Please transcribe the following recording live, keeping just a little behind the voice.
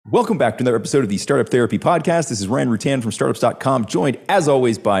Welcome back to another episode of the Startup Therapy Podcast. This is Ryan Rutan from Startups.com, joined as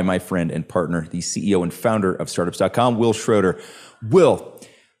always by my friend and partner, the CEO and founder of Startups.com, Will Schroter. Will,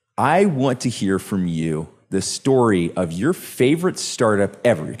 I want to hear from you the story of your favorite startup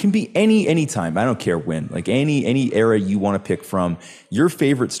ever. It can be any time. I don't care when, like any era you want to pick from. Your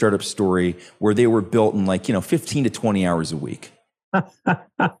favorite startup story where they were built in 15 to 20 hours a week. Well,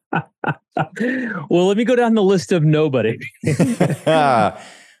 let me go down the list of nobody.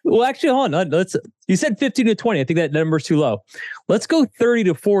 Well, actually, hold on. You said 15 to 20. I think that number's too low. Let's go 30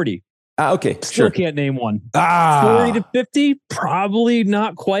 to 40. Okay, Still sure. Can't name one. 40 to 50, probably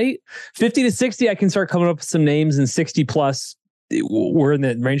not quite. 50 to 60, I can start coming up with some names, and 60 plus, we're in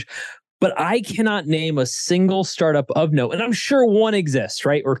that range. But I cannot name a single startup of note. And I'm sure one exists,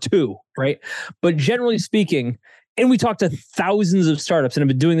 right? Or two, right? But generally speaking, and we talked to thousands of startups, and I've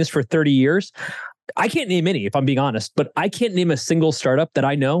been doing this for 30 years. I can't name any, if I'm being honest, but I can't name a single startup that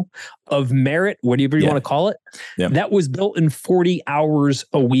I know of merit, whatever you want to call it, that was built in 40 hours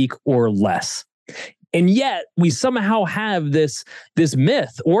a week or less. And yet we somehow have this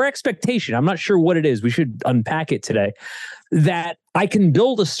myth or expectation, I'm not sure what it is, we should unpack it today, that I can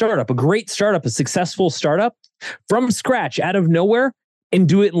build a startup, a great startup, a successful startup from scratch out of nowhere and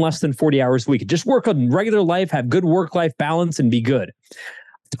do it in less than 40 hours a week. Just work on regular life, have good work-life balance, and be good.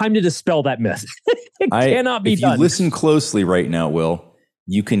 Time to dispel that myth. It cannot be done. If you listen closely right now, Will,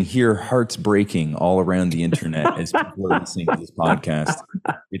 you can hear hearts breaking all around the internet as people are listening to this podcast.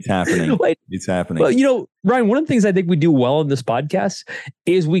 It's happening. It's happening. Well, Ryan, one of the things I think we do well in this podcast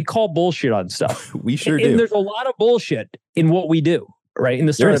is we call bullshit on stuff. We sure do. And there's a lot of bullshit in what we do, right? In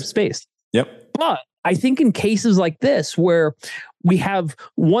the startup space. Yep. But I think in cases like this, where we have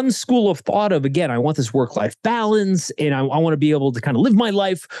one school of thought of, again, I want this work-life balance and I want to be able to kind of live my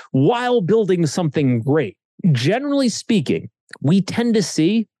life while building something great. Generally speaking, we tend to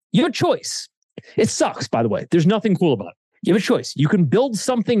see you have a choice. It sucks, by the way. There's nothing cool about it. You have a choice. You can build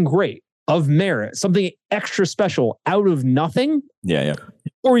something great of merit, something extra special out of nothing. Yeah.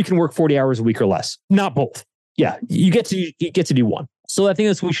 Or you can work 40 hours a week or less. Not both. Yeah, you get to do one. So I think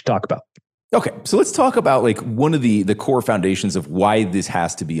that's what we should talk about. Okay, so let's talk about one of the core foundations of why this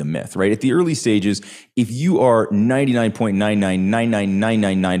has to be a myth, right? At the early stages, if you are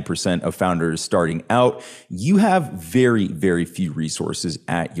 99.9999999% of founders starting out, you have very, very few resources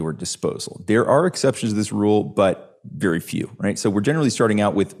at your disposal. There are exceptions to this rule, but very few, right? So we're generally starting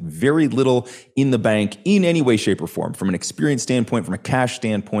out with very little in the bank in any way, shape, or form, from an experience standpoint, from a cash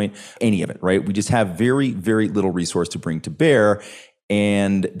standpoint, any of it, right? We just have very, very little resource to bring to bear.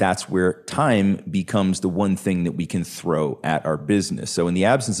 And that's where time becomes the one thing that we can throw at our business. So in the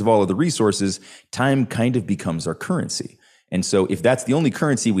absence of all of the resources, time kind of becomes our currency. And so if that's the only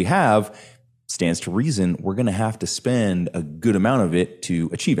currency we have, stands to reason, we're going to have to spend a good amount of it to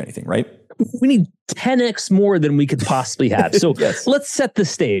achieve anything, right? We need 10x more than we could possibly have. So Yes. Let's set the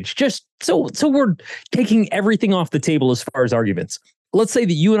stage. Just so we're taking everything off the table as far as arguments. Let's say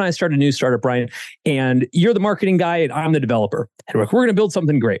that you and I start a new startup, Brian, and you're the marketing guy and I'm the developer. And we're going to build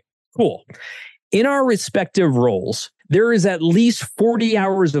something great. Cool. In our respective roles, there is at least 40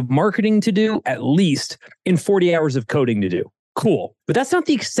 hours of marketing to do, at least, and 40 hours of coding to do. Cool. But that's not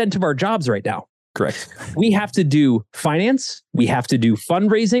the extent of our jobs right now. Correct. We have to do finance. We have to do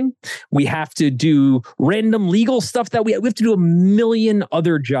fundraising. We have to do random legal stuff that we have to do a million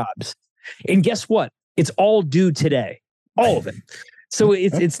other jobs. And guess what? It's all due today. All of it. So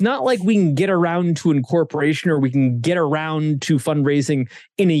it's not like we can get around to incorporation or we can get around to fundraising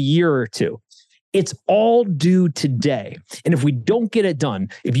in a year or two. It's all due today. And if we don't get it done,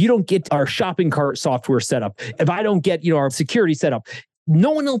 if you don't get our shopping cart software set up, if I don't get our security set up,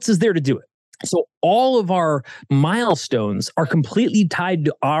 no one else is there to do it. So all of our milestones are completely tied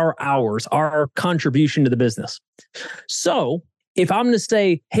to our hours, our contribution to the business. So if I'm going to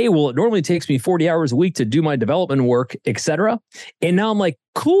say, hey, well, it normally takes me 40 hours a week to do my development work, et cetera. And now I'm like,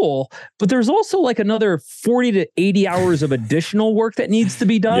 cool. But there's also another 40 to 80 hours of additional work that needs to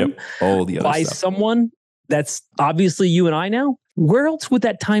be done all the other by stuff. Someone that's obviously you and I now. Where else would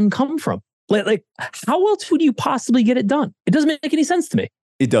that time come from? Like how else would you possibly get it done? It doesn't make any sense to me.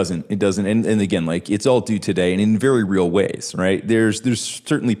 It doesn't. And again, it's all due today and in very real ways, right? There's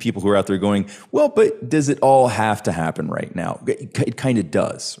certainly people who are out there going, well, but does it all have to happen right now? It kind of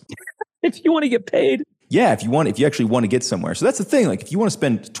does. If you want to get paid. Yeah, if you actually want to get somewhere. So that's the thing. If you want to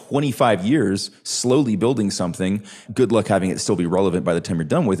spend 25 years slowly building something, good luck having it still be relevant by the time you're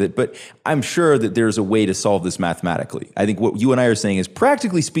done with it. But I'm sure that there's a way to solve this mathematically. I think what you and I are saying is,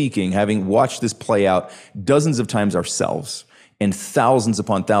 practically speaking, having watched this play out dozens of times ourselves, and thousands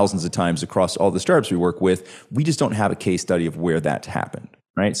upon thousands of times across all the startups we work with, we just don't have a case study of where that happened.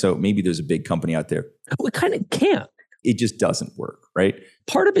 right? So maybe there's a big company out there. We kind of can't. It just doesn't work, right?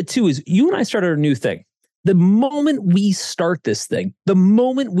 Part of it too is you and I started a new thing. The moment we start this thing, the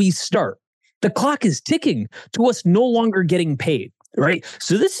clock is ticking to us no longer getting paid. Right.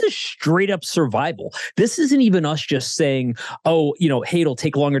 So this is straight up survival. This isn't even us just saying, oh, hey, it'll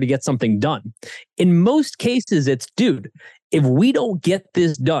take longer to get something done. In most cases, it's, dude, if we don't get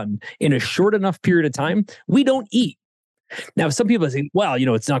this done in a short enough period of time, we don't eat. Now, some people say, well,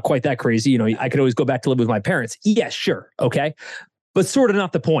 it's not quite that crazy. I could always go back to live with my parents. Yeah, sure. Okay. But sort of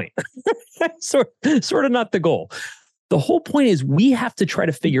not the point. sort of not the goal. The whole point is we have to try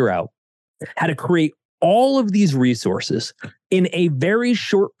to figure out how to create all of these resources in a very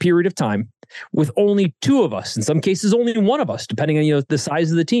short period of time with only two of us, in some cases, only one of us, depending on the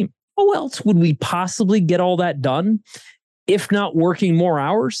size of the team. How else would we possibly get all that done if not working more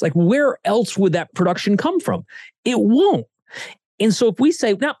hours? Like, where else would that production come from? It won't. And so if we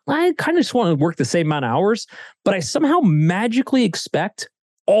say, now, I kind of just want to work the same amount of hours, but I somehow magically expect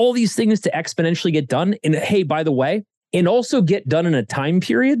all these things to exponentially get done. And hey, by the way, and also get done in a time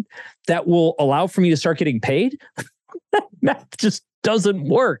period that will allow for me to start getting paid, math just doesn't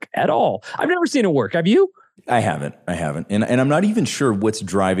work at all. I've never seen it work. Have you? I haven't. And I'm not even sure what's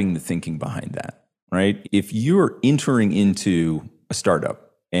driving the thinking behind that, right? If you're entering into a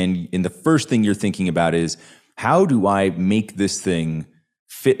startup and the first thing you're thinking about is, how do I make this thing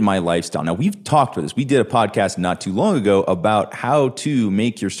fit my lifestyle? Now, we've talked about this. We did a podcast not too long ago about how to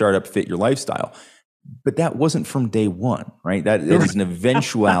make your startup fit your lifestyle. But that wasn't from day one, right? That is an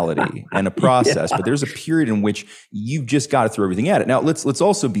eventuality and a process. Yeah. But there's a period in which you've just got to throw everything at it. Now, let's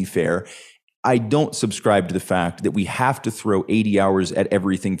also be fair. I don't subscribe to the fact that we have to throw 80 hours at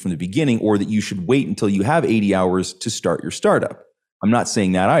everything from the beginning, or that you should wait until you have 80 hours to start your startup. I'm not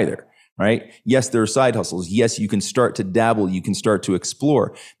saying that either. Right? Yes, there are side hustles. Yes, you can start to dabble. You can start to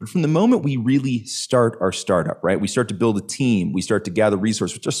explore. But from the moment we really start our startup, right? We start to build a team. We start to gather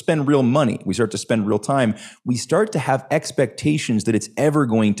resources. We start to spend real money. We start to spend real time. We start to have expectations that it's ever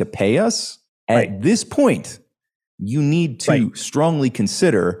going to pay us. Right. At this point, you need to strongly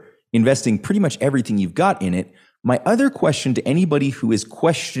consider investing pretty much everything you've got in it. My other question to anybody who is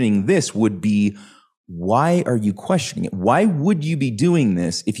questioning this would be, why are you questioning it? Why would you be doing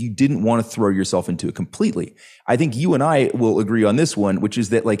this if you didn't want to throw yourself into it completely? I think you and I will agree on this one, which is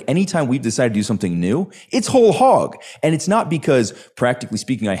that like anytime we've decided to do something new, it's whole hog. And it's not because practically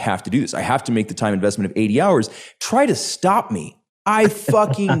speaking, I have to do this. I have to make the time investment of 80 hours. Try to stop me. I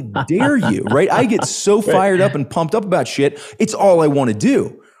fucking dare you, right? I get so fired up and pumped up about shit. It's all I want to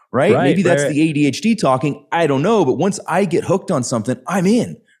do, right? Maybe that's the ADHD talking. I don't know. But once I get hooked on something, I'm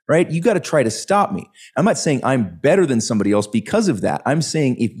in. Right? You got to try to stop me. I'm not saying I'm better than somebody else because of that. I'm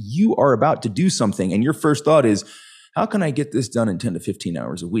saying if you are about to do something and your first thought is, how can I get this done in 10 to 15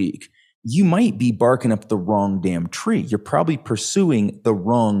 hours a week? You might be barking up the wrong damn tree. You're probably pursuing the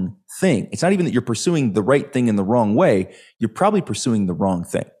wrong thing. It's not even that you're pursuing the right thing in the wrong way. You're probably pursuing the wrong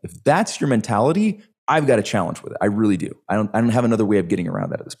thing. If that's your mentality, I've got a challenge with it. I really do. I don't have another way of getting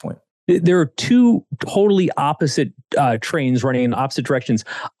around that at this point. There are two totally opposite trains running in opposite directions.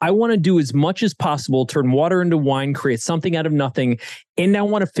 I want to do as much as possible, turn water into wine, create something out of nothing, and I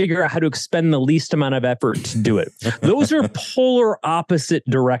want to figure out how to expend the least amount of effort to do it. Those are polar opposite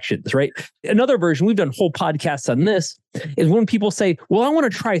directions, right? Another version, we've done whole podcasts on this, is when people say, well, I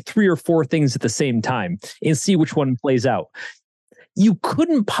want to try 3 or 4 things at the same time and see which one plays out. You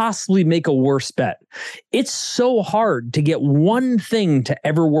couldn't possibly make a worse bet. It's so hard to get one thing to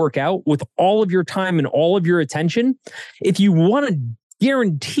ever work out with all of your time and all of your attention. If you want to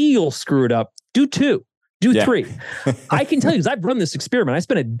guarantee you'll screw it up, do 2, do 3. I can tell you, because I've run this experiment. I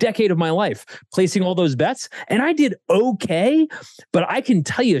spent a decade of my life placing all those bets, and I did okay. But I can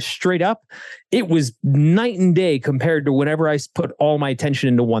tell you straight up, it was night and day compared to whenever I put all my attention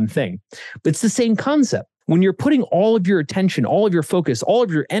into one thing. But it's the same concept. When you're putting all of your attention, all of your focus, all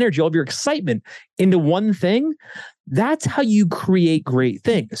of your energy, all of your excitement into one thing, that's how you create great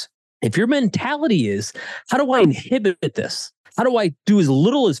things. If your mentality is, how do I inhibit this? How do I do as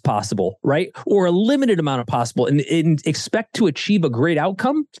little as possible, right? Or a limited amount of possible and expect to achieve a great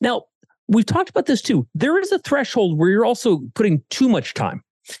outcome? Now, we've talked about this too. There is a threshold where you're also putting too much time.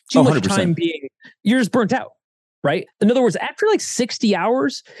 Too much time being, you're just burnt out. Right? In other words, after like 60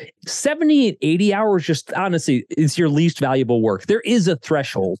 hours, 70 and 80 hours, just honestly, it's your least valuable work. There is a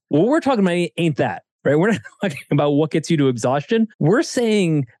threshold. What we're talking about ain't that, right? We're not talking about what gets you to exhaustion. We're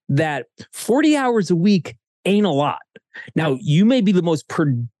saying that 40 hours a week ain't a lot. Now, you may be the most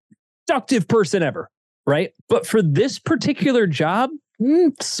productive person ever, right? But for this particular job,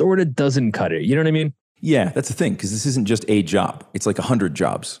 sort of doesn't cut it. You know what I mean? Yeah, that's the thing, because this isn't just a job. It's like 100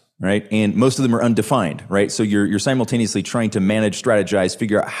 jobs, right? And most of them are undefined, right? So you're simultaneously trying to manage, strategize,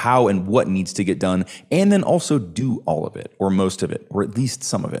 figure out how and what needs to get done, and then also do all of it, or most of it, or at least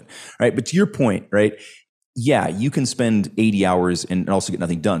some of it, right? But to your point, right? Yeah, you can spend 80 hours and also get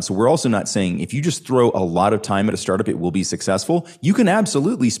nothing done. So we're also not saying if you just throw a lot of time at a startup, it will be successful. You can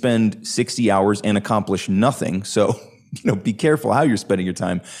absolutely spend 60 hours and accomplish nothing. So be careful how you're spending your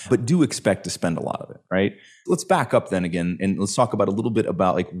time, but do expect to spend a lot of it, right? Let's back up then again, and let's talk about a little bit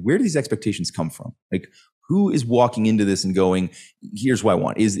about like, where do these expectations come from? Like, who is walking into this and going, here's what I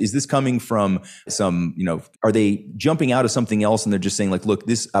want? Is this coming from some, are they jumping out of something else and they're just saying like, look,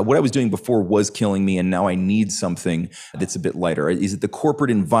 this, what I was doing before was killing me and now I need something that's a bit lighter? Is it the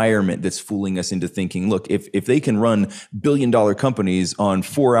corporate environment that's fooling us into thinking, look, if they can run billion-dollar companies on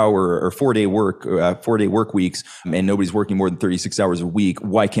 4-hour or 4-day work weeks and nobody's working more than 36 hours a week,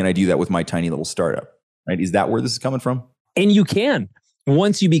 why can't I do that with my tiny little startup? Right? Is that where this is coming from? And you can.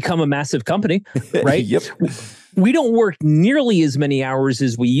 Once you become a massive company, right? Yep. We don't work nearly as many hours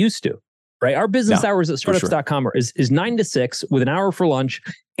as we used to, right? Our business hours at startups.com is 9 to 6 with an hour for lunch.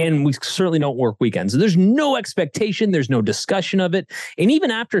 And we certainly don't work weekends. There's no expectation. There's no discussion of it. And even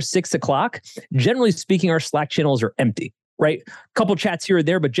after 6 o'clock, generally speaking, our Slack channels are empty, right? A couple chats here or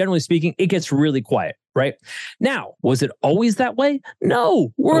there, but generally speaking, it gets really quiet, right? Now, was it always that way?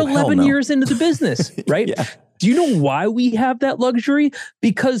 No, we're 11 years into the business, right? Yeah. Do you know why we have that luxury?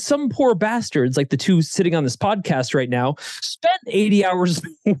 Because some poor bastards, like the two sitting on this podcast right now, spent 80 hours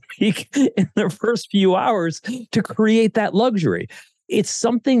a week in their first few hours to create that luxury. It's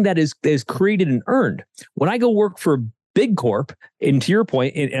something that is created and earned. When I go work for big corp, and to your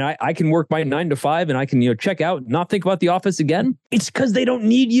point, and I can work my 9 to 5 and I can check out and not think about the office again, it's because they don't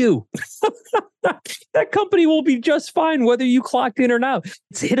need you. That company will be just fine whether you clocked in or not.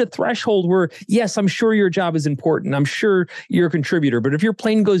 It's hit a threshold where, yes, I'm sure your job is important. I'm sure you're a contributor. But if your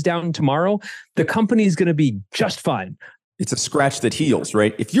plane goes down tomorrow, the company is going to be just fine. It's a scratch that heals,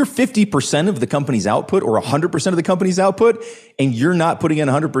 right? If you're 50% of the company's output or 100% of the company's output and you're not putting in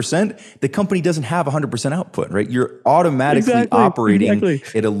 100%, the company doesn't have 100% output, right? You're automatically operating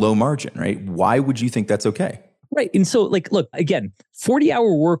at a low margin, right? Why would you think that's okay? Right. And so look, again,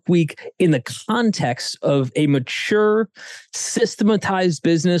 40-hour work week in the context of a mature, systematized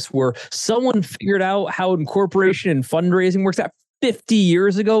business where someone figured out how incorporation and fundraising works out 50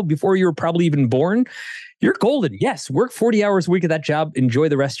 years ago before you were probably even born. You're golden. Yes, work 40 hours a week at that job. Enjoy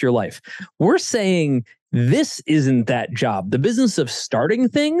the rest of your life. We're saying this isn't that job. The business of starting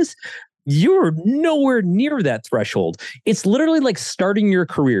things, you're nowhere near that threshold. It's literally like starting your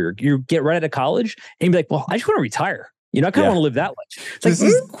career. You get right out of college and you'd be like, well, I just want to retire. I kind of want to live that life. This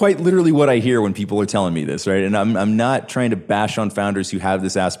is quite literally what I hear when people are telling me this, right? And I'm not trying to bash on founders who have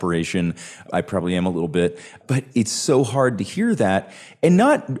this aspiration. I probably am a little bit, but it's so hard to hear that. And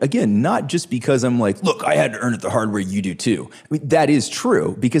not just because I'm like, look, I had to earn it the hard way, you do too. I mean, that is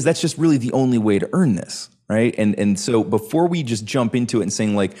true because that's just really the only way to earn this, right? And so before we just jump into it and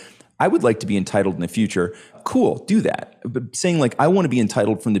saying like, I would like to be entitled in the future, cool, do that. But saying like, I want to be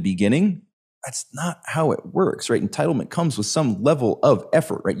entitled from the beginning, that's not how it works, right? Entitlement comes with some level of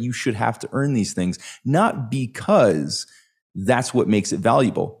effort, right? You should have to earn these things, not because that's what makes it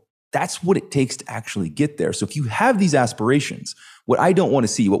valuable. That's what it takes to actually get there. So if you have these aspirations, what I don't want to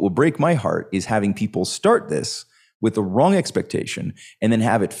see, what will break my heart is having people start this with the wrong expectation and then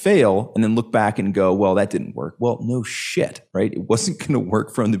have it fail and then look back and go, well, that didn't work. Well, no shit, right? It wasn't going to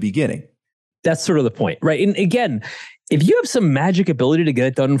work from the beginning. That's sort of the point, right? And again, if you have some magic ability to get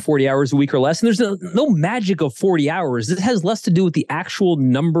it done in 40 hours a week or less, and there's no magic of 40 hours, it has less to do with the actual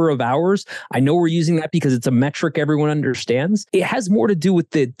number of hours. I know we're using that because it's a metric everyone understands. It has more to do with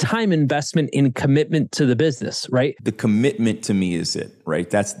the time investment in commitment to the business, right? The commitment to me is it, right?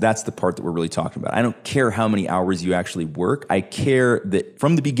 That's the part that we're really talking about. I don't care how many hours you actually work. I care that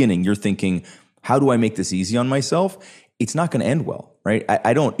from the beginning, you're thinking, how do I make this easy on myself? It's not going to end well, right?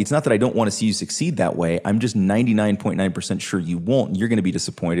 It's not that I don't want to see you succeed that way. I'm just 99.9% sure you won't. And you're going to be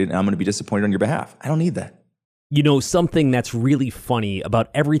disappointed and I'm going to be disappointed on your behalf. I don't need that. Something that's really funny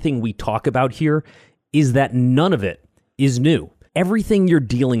about everything we talk about here is that none of it is new. Everything you're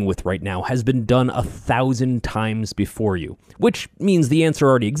dealing with right now has been done 1,000 times before you, which means the answer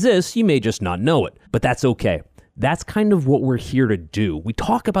already exists. You may just not know it, but that's okay. That's kind of what we're here to do. We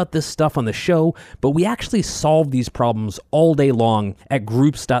talk about this stuff on the show, but we actually solve these problems all day long at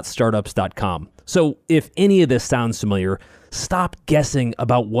groups.startups.com. So if any of this sounds familiar, stop guessing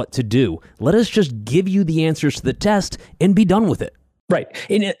about what to do. Let us just give you the answers to the test and be done with it. Right.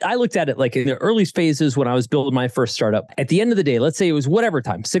 And I looked at it like in the early phases when I was building my first startup. At the end of the day, let's say it was whatever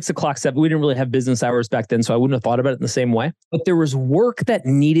time, 6 o'clock, 7. We didn't really have business hours back then, so I wouldn't have thought about it in the same way. But there was work that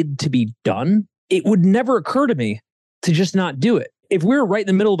needed to be done. It would never occur to me to just not do it. If we were right in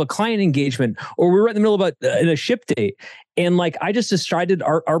the middle of a client engagement or we were right in the middle of a ship date, and like I just decided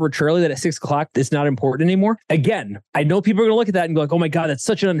arbitrarily that at 6 o'clock, it's not important anymore. Again, I know people are going to look at that and go like, oh my God, that's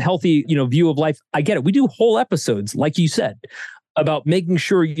such an unhealthy, view of life. I get it. We do whole episodes, like you said, about making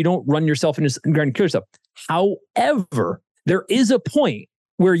sure you don't run yourself into and kill yourself. However, there is a point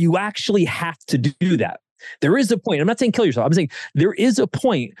where you actually have to do that. There is a point. I'm not saying kill yourself. I'm saying there is a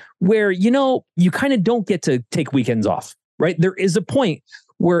point where, you kind of don't get to take weekends off, right? There is a point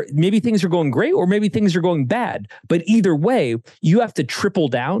where maybe things are going great or maybe things are going bad. But either way, you have to triple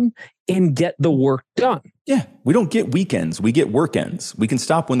down and get the work done. Yeah, we don't get weekends. We get work ends. We can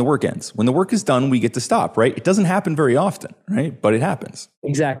stop when the work ends. When the work is done, we get to stop, right? It doesn't happen very often, right? But it happens.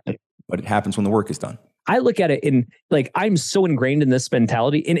 Exactly. But it happens when the work is done. I look at it in like, I'm so ingrained in this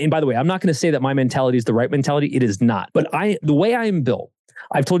mentality. And by the way, I'm not going to say that my mentality is the right mentality. It is not. But the way I am built,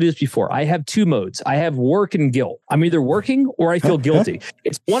 I've told you this before. I have 2 modes. I have work and guilt. I'm either working or I feel guilty.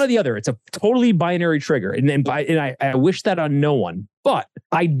 It's one or the other. It's a totally binary trigger. And I wish that on no one. But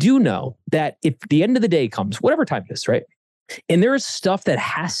I do know that if the end of the day comes, whatever time it is, right? And there is stuff that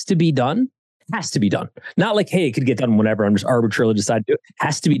has to be done. Not like, hey, it could get done whenever I'm just arbitrarily decided to do it.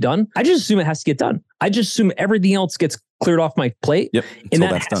 Has to be done. I just assume it has to get done. I just assume everything else gets cleared off my plate. Yep, and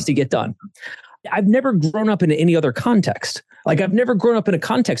that has to get done. I've never grown up in any other context. Like I've never grown up in a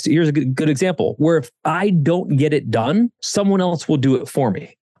context. Here's a good example where if I don't get it done, someone else will do it for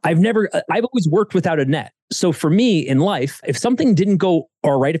me. I've always worked without a net. So for me in life, if something didn't go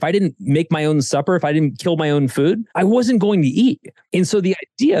all right, if I didn't make my own supper, if I didn't kill my own food, I wasn't going to eat. And so the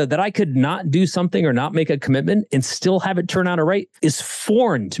idea that I could not do something or not make a commitment and still have it turn out all right is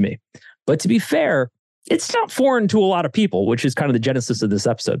foreign to me. But to be fair, it's not foreign to a lot of people, which is kind of the genesis of this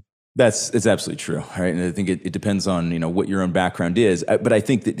episode. It's absolutely true, right? And I think it depends on, what your own background is. But I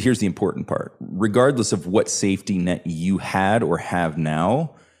think that here's the important part. Regardless of what safety net you had or have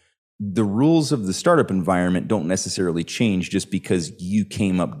now, the rules of the startup environment don't necessarily change just because you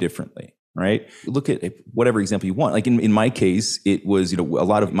came up differently, right? Look at whatever example you want. Like in my case, it was, a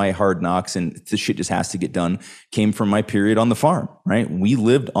lot of my hard knocks and the shit just has to get done came from my period on the farm, right? We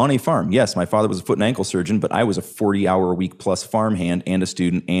lived on a farm. Yes, my father was a foot and ankle surgeon, but I was a 40-hour-a-week plus farmhand and a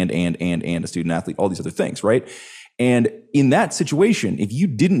student and a student athlete, all these other things, right? And in that situation, if you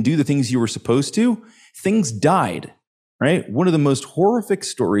didn't do the things you were supposed to, things died. Right? One of the most horrific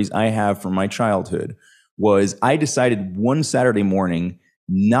stories I have from my childhood was I decided one Saturday morning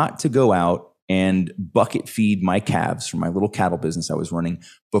not to go out and bucket feed my calves from my little cattle business I was running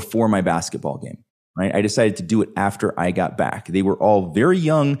before my basketball game. Right? I decided to do it after I got back. They were all very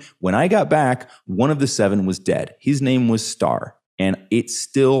young. When I got back, one of the 7 was dead. His name was Star. And it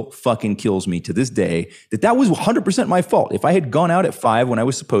still fucking kills me to this day that was 100% my fault. If I had gone out at 5 when I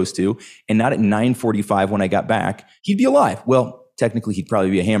was supposed to and not at 9:45 when I got back, he'd be alive. Well, technically, he'd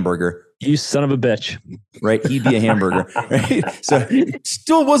probably be a hamburger. You son of a bitch. Right? He'd be a hamburger. Right? So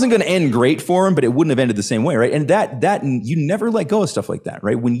still wasn't going to end great for him, but it wouldn't have ended the same way. Right? And that you never let go of stuff like that.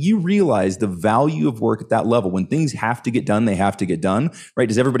 Right? When you realize the value of work at that level, when things have to get done, they have to get done. Right?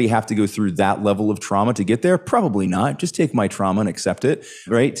 Does everybody have to go through that level of trauma to get there? Probably not. Just take my trauma and accept it.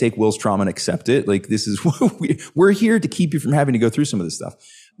 Right? Take Will's trauma and accept it. Like this is we're here to keep you from having to go through some of this stuff.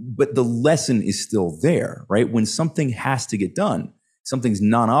 But the lesson is still there. Right? When something has to get done, something's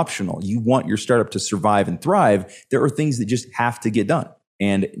non-optional. You want your startup to survive and thrive. There are things that just have to get done.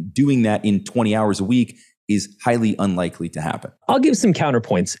 And doing that in 20 hours a week is highly unlikely to happen. I'll give some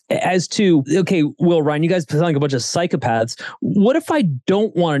counterpoints as to, okay, Will, Ryan, you guys sound like a bunch of psychopaths. What if I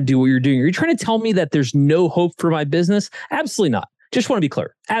don't want to do what you're doing? Are you trying to tell me that there's no hope for my business? Absolutely not. Just want to be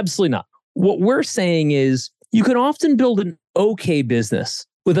clear. Absolutely not. What we're saying is you can often build an okay business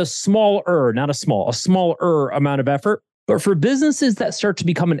with a smaller amount of effort. But for businesses that start to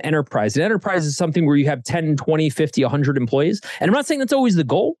become an enterprise is something where you have 10, 20, 50, 100 employees. And I'm not saying that's always the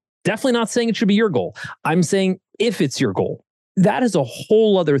goal. Definitely not saying it should be your goal. I'm saying if it's your goal, that is a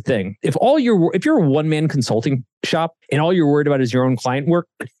whole other thing. If you're a one-man consulting shop and all you're worried about is your own client work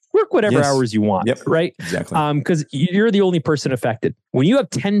whatever hours you want, right? Exactly. Because you're the only person affected. When you have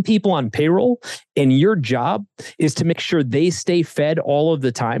 10 people on payroll and your job is to make sure they stay fed all of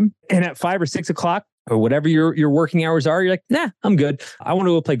the time, and at 5 or 6 o'clock, or whatever your working hours are, you're like, nah, I'm good. I want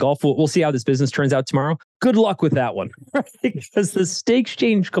to go play golf. We'll see how this business turns out tomorrow. Good luck with that one. Because the stakes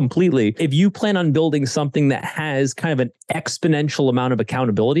change completely. If you plan on building something that has kind of an exponential amount of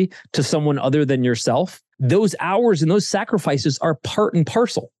accountability to someone other than yourself, those hours and those sacrifices are part and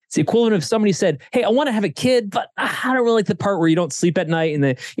parcel. It's the equivalent of somebody said, hey, I want to have a kid, but I don't really like the part where you don't sleep at night and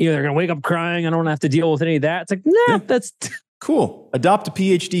they're going to wake up crying. I don't want to have to deal with any of that. It's like, no, that's cool. Adopt a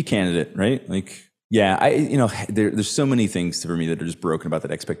PhD candidate, right? Like, yeah, there's so many things for me that are just broken about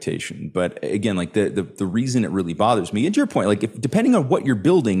that expectation. But again, like the reason it really bothers me, and to your point, like depending on what you're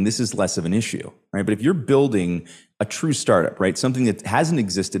building, this is less of an issue, right? But if you're building a true startup, right? Something that hasn't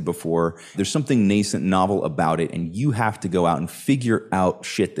existed before, there's something nascent, novel about it, and you have to go out and figure out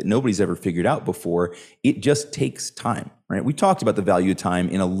shit that nobody's ever figured out before. It just takes time, right? We talked about the value of time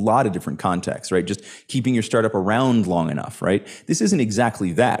in a lot of different contexts, right? Just keeping your startup around long enough, right? This isn't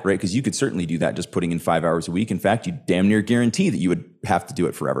exactly that, right? Because you could certainly do that just putting in 5 hours a week. In fact, you damn near guarantee that you would have to do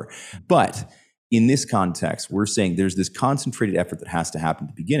it forever. But in this context, we're saying there's this concentrated effort that has to happen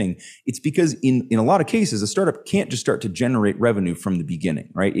at the beginning. It's because in a lot of cases, a startup can't just start to generate revenue from the beginning,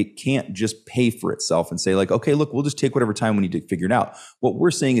 right? It can't just pay for itself and say like, okay, look, we'll just take whatever time we need to figure it out. What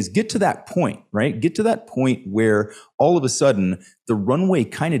we're saying is get to that point, right? Get to that point where all of a sudden the runway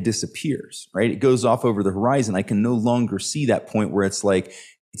kind of disappears, right? It goes off over the horizon. I can no longer see that point where it's like,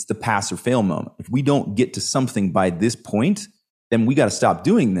 it's the pass or fail moment. If we don't get to something by this point, then we got to stop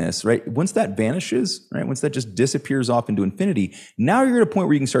doing this, right? Once that vanishes, right? Once that just disappears off into infinity, now you're at a point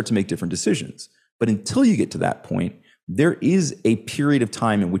where you can start to make different decisions. But until you get to that point, there is a period of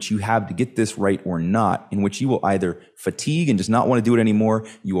time in which you have to get this right or not, in which you will either fatigue and just not want to do it anymore.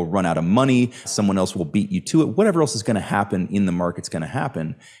 You will run out of money. Someone else will beat you to it. Whatever else is going to happen in the market's going to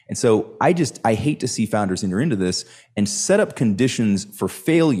happen. And so I hate to see founders enter into this and set up conditions for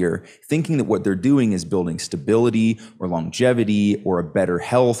failure, thinking that what they're doing is building stability or longevity or a better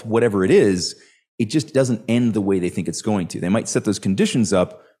health, whatever it is. It just doesn't end the way they think it's going to. They might set those conditions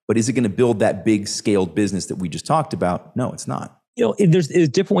up, but is it going to build that big scaled business that we just talked about? No, it's not. There's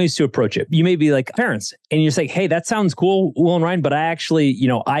different ways to approach it. You may be like parents and you're saying, hey, that sounds cool, Will and Ryan, but I actually,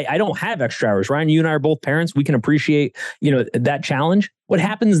 I don't have extra hours. Ryan, you and I are both parents. We can appreciate, that challenge. What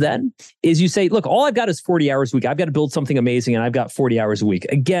happens then is you say, look, all I've got is 40 hours a week. I've got to build something amazing and I've got 40 hours a week.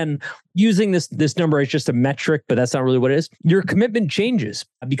 Again, using this number as just a metric, but that's not really what it is. Your commitment changes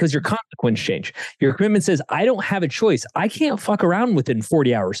because your consequence change. Your commitment says, I don't have a choice. I can't fuck around within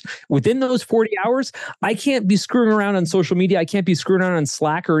 40 hours. Within those 40 hours, I can't be screwing around on social media. I can't be screwing around on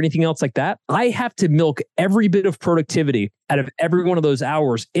Slack or anything else like that. I have to milk every bit of productivity out of every one of those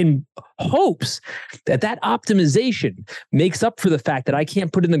hours in hopes that optimization makes up for the fact that I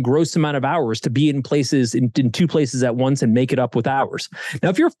can't put in the gross amount of hours to be in two places at once and make it up with hours. Now,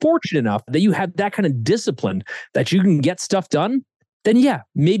 if you're fortunate enough that you have that kind of discipline that you can get stuff done, then yeah,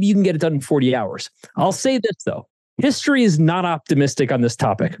 maybe you can get it done in 40 hours. I'll say this though, history is not optimistic on this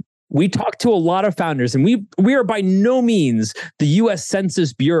topic. We talk to a lot of founders, and we are by no means the U.S.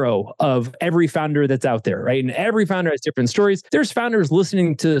 Census Bureau of every founder that's out there, right? And every founder has different stories. There's founders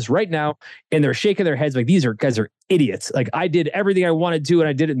listening to this right now, and they're shaking their heads like, these guys are idiots. Like, I did everything I wanted to, and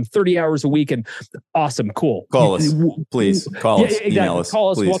I did it in 30 hours a week, and awesome, cool. Call us, please. Call us, exactly. Email us.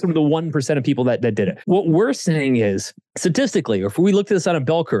 Call us. Please. Welcome to the 1% of people that did it. What we're saying is, statistically, if we looked at this on a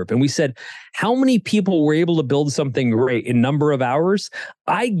bell curve and we said, how many people were able to build something great in number of hours?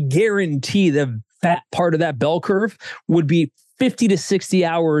 I guarantee the fat part of that bell curve would be 50 to 60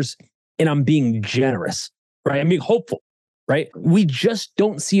 hours. And I'm being generous, right? I'm being hopeful, right? We just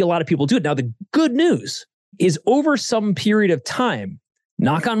don't see a lot of people do it. Now, the good news is over some period of time,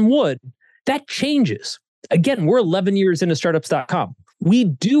 knock on wood, that changes. Again, we're 11 years into startups.com. We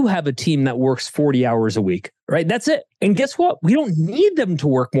do have a team that works 40 hours a week, right? That's it. And guess what? We don't need them to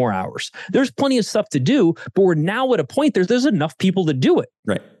work more hours. There's plenty of stuff to do, but we're now at a point there's enough people to do it.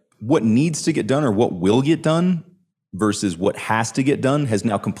 Right. What needs to get done or what will get done versus what has to get done has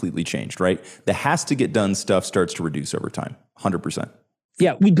now completely changed, right? The has to get done stuff starts to reduce over time, 100%.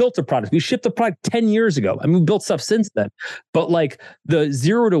 Yeah, we built a product. We shipped the product 10 years ago. I mean, we built stuff since then. But like the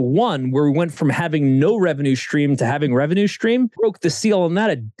 0 to 1, where we went from having no revenue stream to having revenue stream, broke the seal on that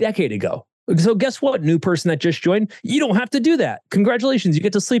a decade ago. So guess what, new person that just joined? You don't have to do that. Congratulations, you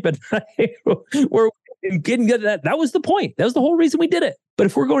get to sleep at night. We're getting good at that. That was the point. That was the whole reason we did it. But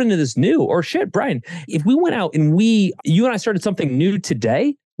if we're going into this new, or shit, Brian, if we went out and you and I started something new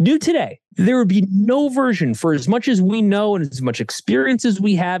today, there would be no version for as much as we know and as much experience as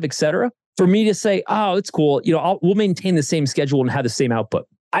we have, et cetera, for me to say, oh, it's cool. We'll maintain the same schedule and have the same output.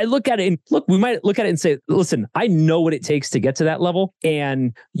 I look at it and we might look at it and say, listen, I know what it takes to get to that level.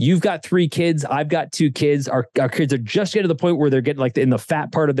 And you've got 3 kids. I've got 2 kids. Our kids are just getting to the point where they're getting like in the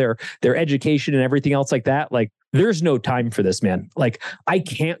fat part of their education and everything else like that. Like, there's no time for this, man. Like, I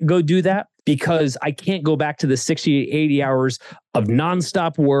can't go do that. because I can't go back to the 60, 80 hours of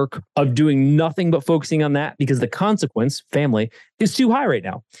nonstop work, of doing nothing but focusing on that, because the consequence, family, is too high right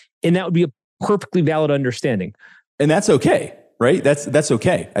now. And that would be a perfectly valid understanding. And that's okay, right? That's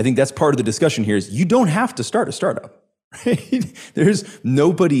okay. I think that's part of the discussion here is you don't have to start a startup. Right? There's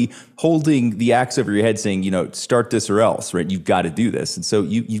nobody holding the axe over your head saying, start this or else, right? You've got to do this. And so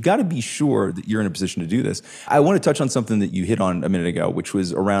you've got to be sure that you're in a position to do this. I want to touch on something that you hit on a minute ago, which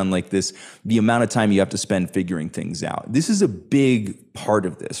was around the amount of time you have to spend figuring things out. This is a big part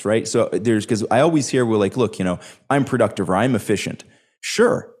of this, right? So because I always hear, we're like, look, I'm productive or I'm efficient.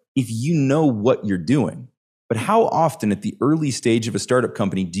 Sure, if you know what you're doing. But how often at the early stage of a startup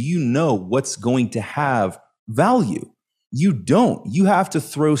company do you know what's going to have value? You don't. You have to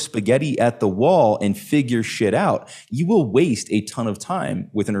throw spaghetti at the wall and figure shit out. You will waste a ton of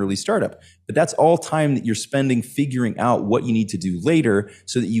time with an early startup, but that's all time that you're spending figuring out what you need to do later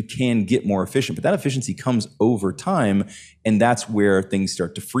so that you can get more efficient. But that efficiency comes over time, and that's where things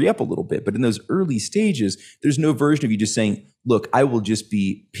start to free up a little bit. But in those early stages, there's no version of you just saying, look, I will just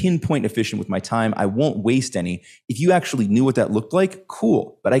be pinpoint efficient with my time. I won't waste any. If you actually knew what that looked like,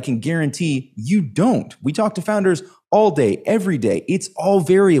 cool. But I can guarantee you don't. We talk to founders all day, every day. It's all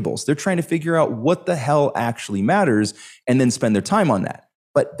variables. They're trying to figure out what the hell actually matters and then spend their time on that.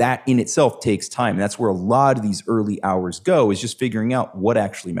 But that in itself takes time. And that's where a lot of these early hours go, is just figuring out what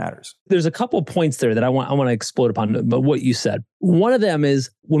actually matters. There's a couple of points there that I want to explode upon, but what you said. One of them is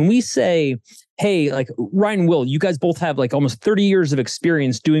when we say, hey, like Ryan, Will, you guys both have like almost 30 years of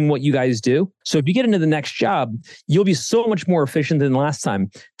experience doing what you guys do. So if you get into the next job, you'll be so much more efficient than last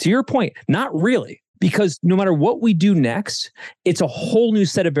time. To your point, not really. Because no matter what we do next, it's a whole new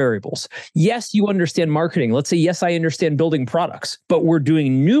set of variables. Yes, you understand marketing. Let's say, yes, I understand building products, but we're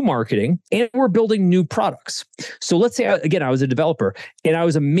doing new marketing and we're building new products. So let's say, again, I was a developer and I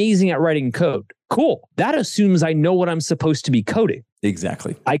was amazing at writing code. Cool. That assumes I know what I'm supposed to be coding.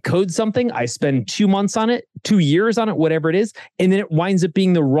 Exactly. I code something, I spend 2 months on it, 2 years on it, whatever it is, and then it winds up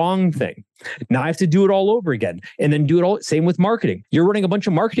being the wrong thing. Now I have to do it all over again and then do it all. Same with marketing. You're running a bunch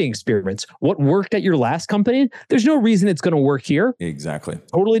of marketing experiments. What worked at your last company? There's no reason it's going to work here. Exactly.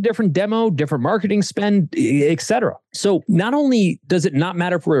 Totally different demo, different marketing spend, etc. So not only does it not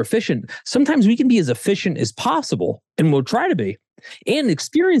matter if we're efficient, sometimes we can be as efficient as possible, and we'll try to be, and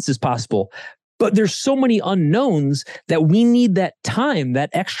experience as possible. But there's so many unknowns that we need that time,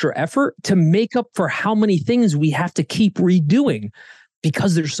 that extra effort to make up for how many things we have to keep redoing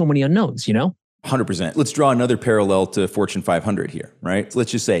because there's so many unknowns, 100%. Let's draw another parallel to Fortune 500 here, right? So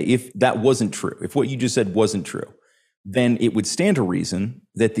let's just say if that wasn't true, if what you just said wasn't true, then it would stand to reason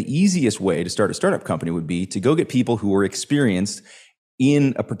that the easiest way to start a startup company would be to go get people who are experienced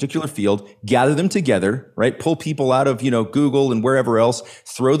in a particular field, gather them together, right? Pull people out of, Google and wherever else,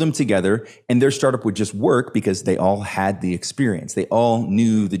 throw them together, and their startup would just work because they all had the experience. They all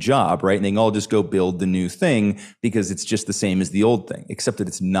knew the job, right? And they can all just go build the new thing because it's just the same as the old thing, except that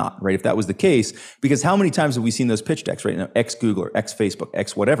it's not, right? If that was the case, because how many times have we seen those pitch decks, right? Ex-Google or ex-Facebook,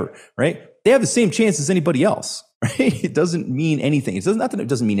 ex-whatever, right? They have the same chance as anybody else, right? It doesn't mean anything. Not that it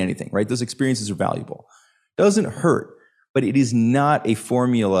doesn't mean anything, right? Those experiences are valuable. Doesn't hurt. But it is not a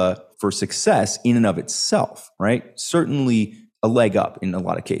formula for success in and of itself, right? Certainly a leg up in a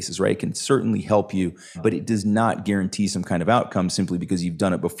lot of cases, right? It can certainly help you, but it does not guarantee some kind of outcome simply because you've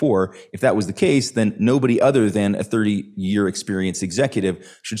done it before. If that was the case, then nobody other than a 30-year experienced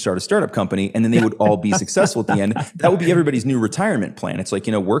executive should start a startup company, and then they would all be successful at the end. That would be everybody's new retirement plan. It's like,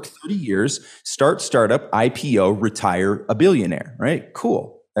 work 30 years, start startup, IPO, retire a billionaire, right?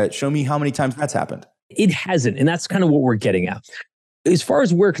 Cool. Show me how many times that's happened. It hasn't. And that's kind of what we're getting at. As far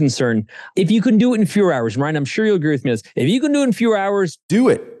as we're concerned, if you can do it in fewer hours, Ryan, I'm sure you'll agree with me on this. If you can do it in fewer hours, do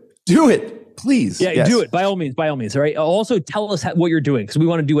it. Do it. Please. Yeah, yes. Do it. By all means. All right. Also tell us what you're doing because we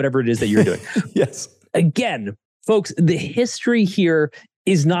want to do whatever it is that you're doing. Yes. Again, folks, the history here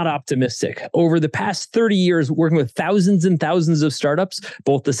is not optimistic. Over the past 30 years, working with thousands and thousands of startups,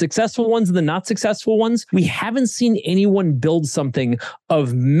 both the successful ones and the not successful ones, we haven't seen anyone build something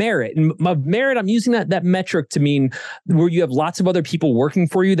of merit. And of merit, I'm using that metric to mean where you have lots of other people working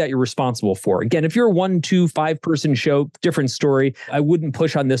for you that you're responsible for. Again, if you're a 1, 2, 5-person show, different story. I wouldn't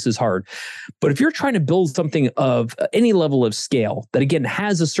push on this as hard. But if you're trying to build something of any level of scale that, again,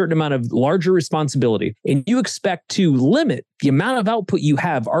 has a certain amount of larger responsibility, and you expect to limit the amount of output you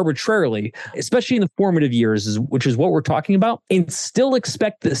have arbitrarily, especially in the formative years, which is what we're talking about, and still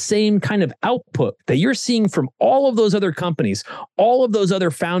expect the same kind of output that you're seeing from all of those other companies, all of those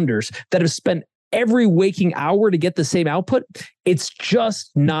other founders that have spent every waking hour to get the same output, it's just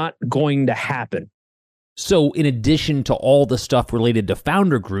not going to happen. So in addition to all the stuff related to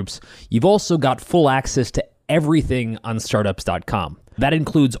founder groups, you've also got full access to everything on startups.com. That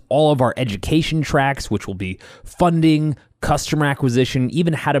includes all of our education tracks, which will be funding, customer acquisition,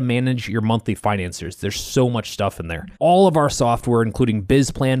 even how to manage your monthly financiers. There's so much stuff in there. All of our software, including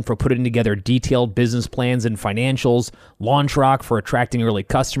BizPlan for putting together detailed business plans and financials, LaunchRock for attracting early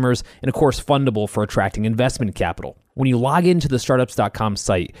customers, and of course, Fundable for attracting investment capital. When you log into the startups.com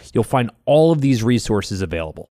site, you'll find all of these resources available.